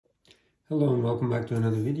Hello and welcome back to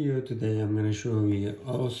another video. Today I'm going to show you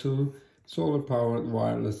AOSU solar powered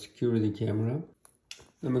wireless security camera.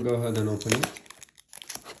 Let me go ahead and open it.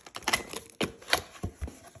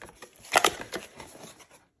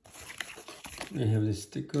 I have the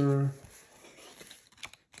sticker,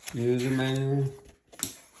 user manual.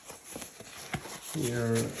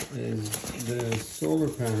 Here is the solar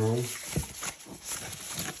panel.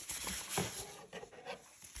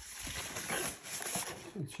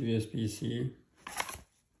 It's USB-C.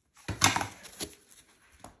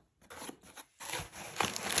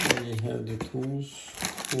 Then you have the tools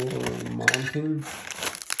for mounting.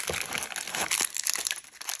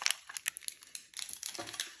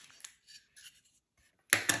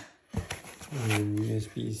 And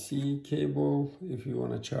USB-C cable if you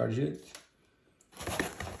want to charge it.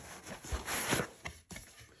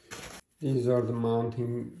 These are the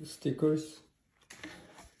mounting stickers.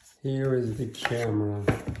 Here is the camera.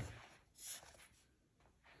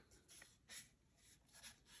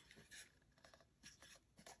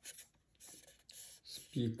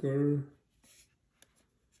 Speaker,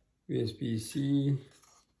 USB-C,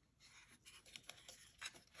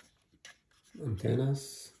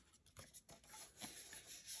 antennas.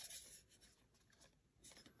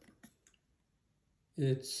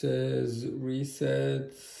 It says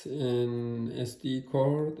reset and SD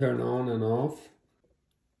card, turn on and off.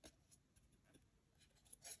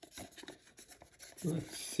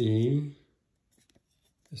 Let's see.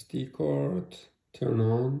 SD card, turn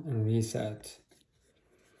on and reset.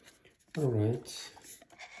 All right.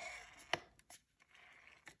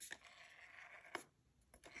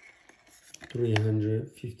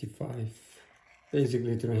 $355,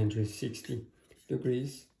 basically 360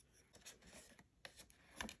 degrees.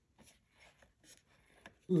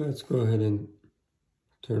 Let's go ahead and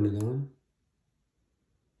turn it on.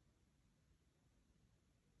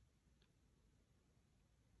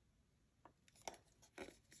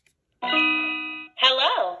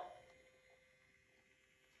 Hello.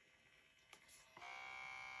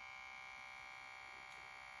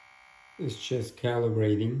 It's just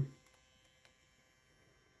calibrating.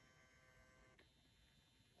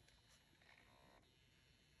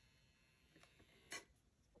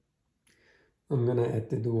 I'm gonna add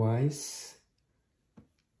the device.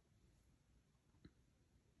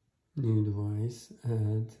 New device,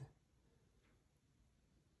 add.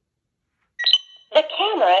 The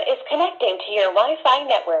camera is connecting to your Wi-Fi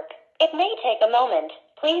network. It may take a moment.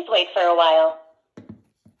 Please wait for a while.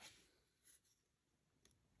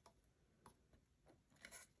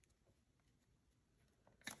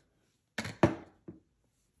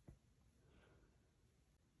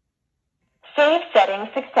 Save settings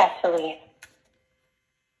successfully.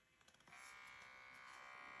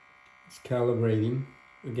 It's calibrating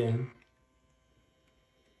again.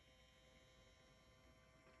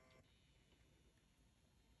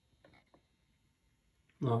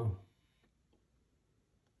 Wow.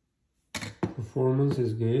 Performance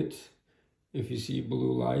is good. If you see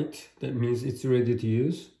blue light, that means it's ready to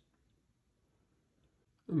use.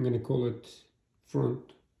 I'm gonna call it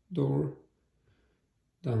front door.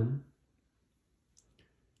 Done.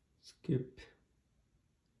 Skip.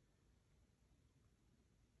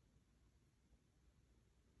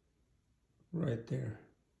 Right there.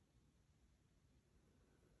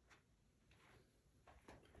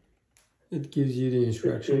 It gives you the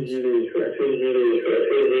instructions.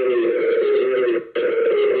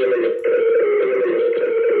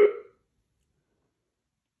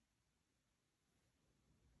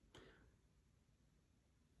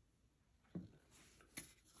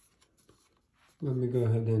 Let me go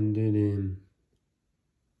ahead and do the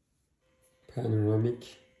panoramic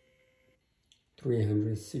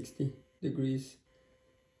 360 degrees.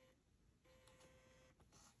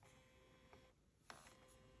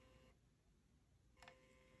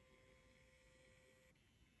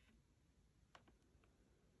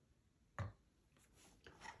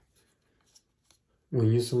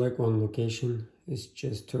 When you select one location, it's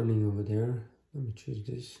just turning over there. Let me choose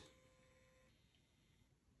this.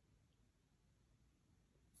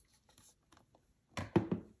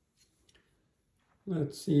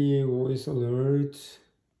 Let's see, voice alert.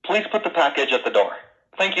 Please put the package at the door.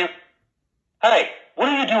 Thank you. Hey, what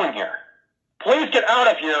are you doing here? Please get out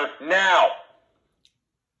of here now.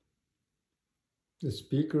 The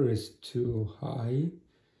speaker is too high.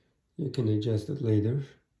 You can adjust it later.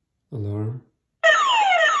 Alarm.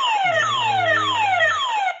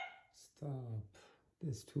 Stop.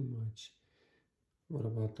 That's too much. What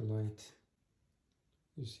about the light?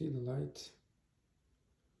 You see the light?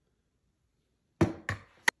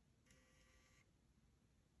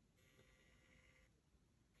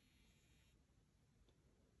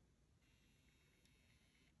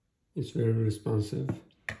 It's very responsive.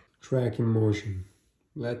 Tracking motion.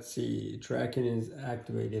 Let's see, tracking is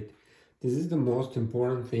activated. This is the most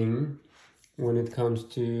important thing when it comes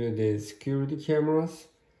to the security cameras.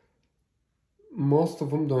 Most of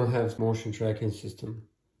them don't have motion tracking system.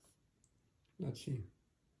 Let's see.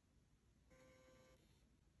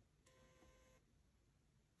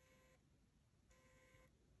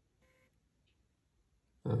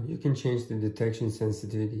 You can change the detection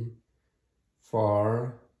sensitivity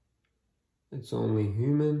for it's only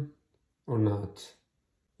human or not.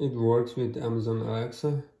 It works with Amazon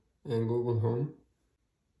Alexa and Google Home.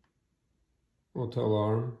 Auto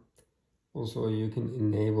alarm. Also, you can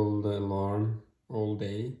enable the alarm all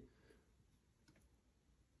day.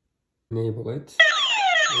 Enable it.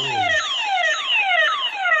 Oh.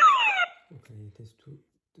 Okay, it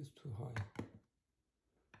is too high.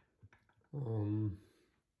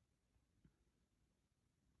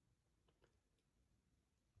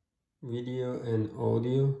 Video and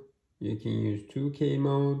audio. You can use 2K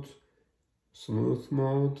mode, smooth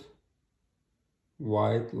mode,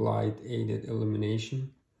 white light aided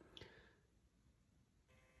illumination.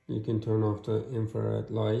 You can turn off the infrared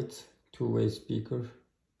light, two-way speaker.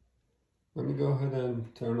 Let me go ahead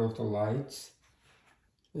and turn off the lights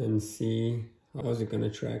and see how is it gonna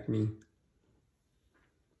track me.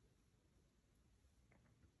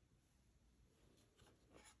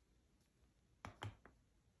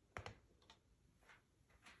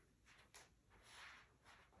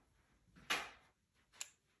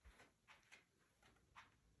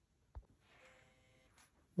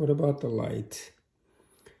 What about the light?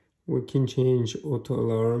 We can change auto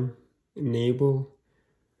alarm, enable.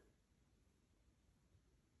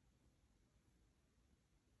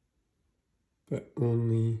 But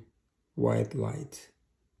only white light,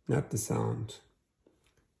 not the sound.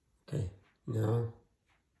 Okay, now,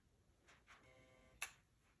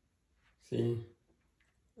 see,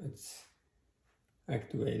 it's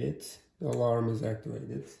activated. The alarm is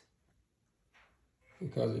activated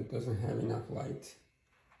because it doesn't have enough light.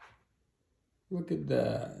 Look at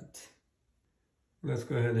that. Let's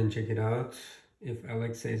go ahead and check it out if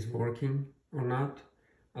Alexa is working or not.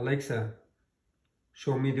 Alexa,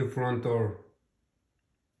 show me the front door.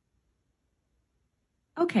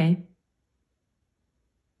 Okay.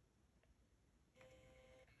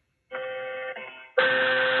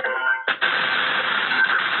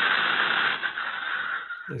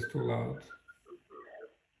 It's too loud.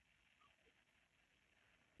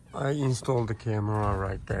 I installed the camera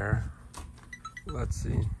right there. Let's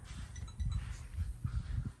see.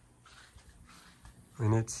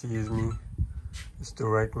 When it sees me, it's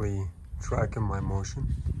directly tracking my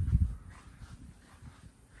motion.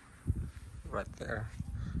 Right there.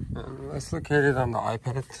 And let's look at it on the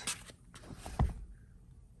iPad.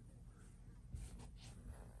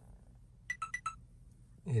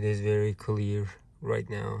 It is very clear right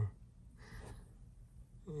now.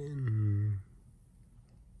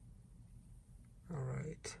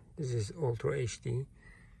 Alright, this is Ultra HD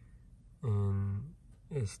and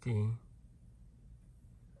SD.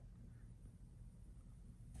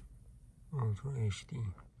 Ultra HD.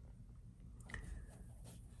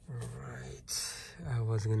 Alright, I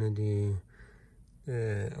was gonna do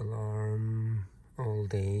the alarm all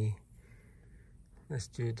day. Let's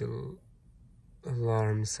do the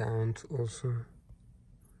alarm sound also.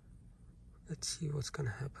 Let's see what's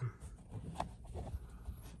gonna happen.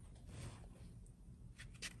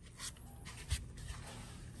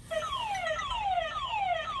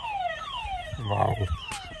 Wow.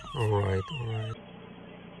 Alright, alright.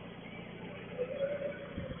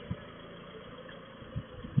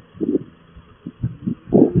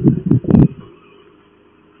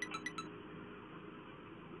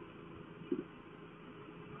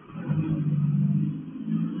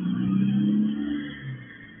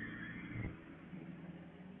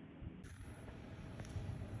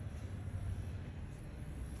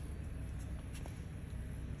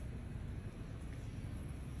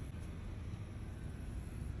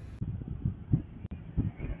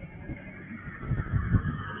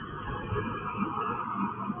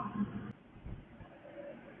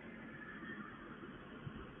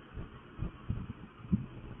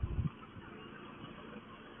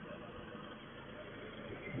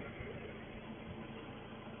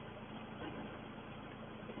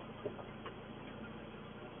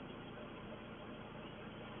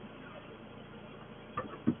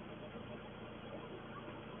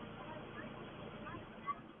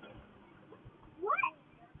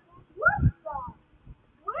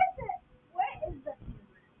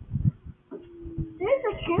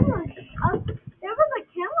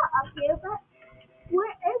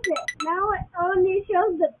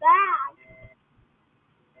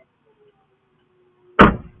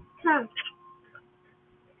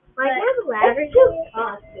 grab or just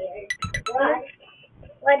talk here?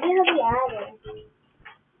 What do you have the added?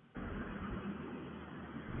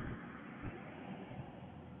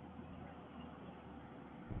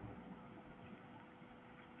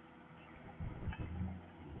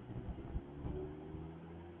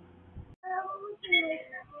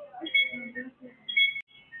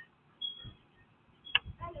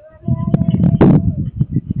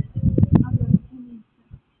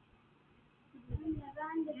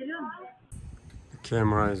 The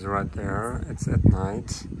camera is right there. It's at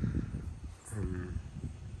night. And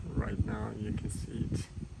right now you can see it.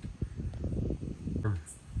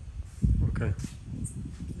 Okay.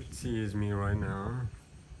 It sees me right now.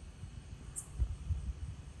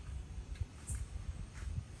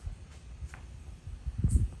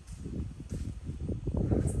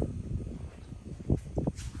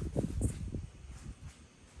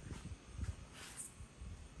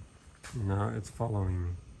 Now it's following me.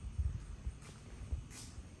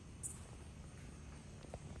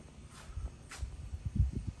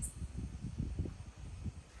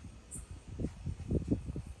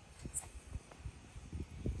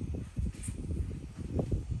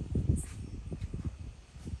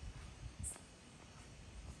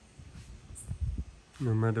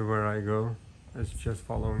 No matter where I go, it's just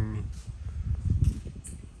following me.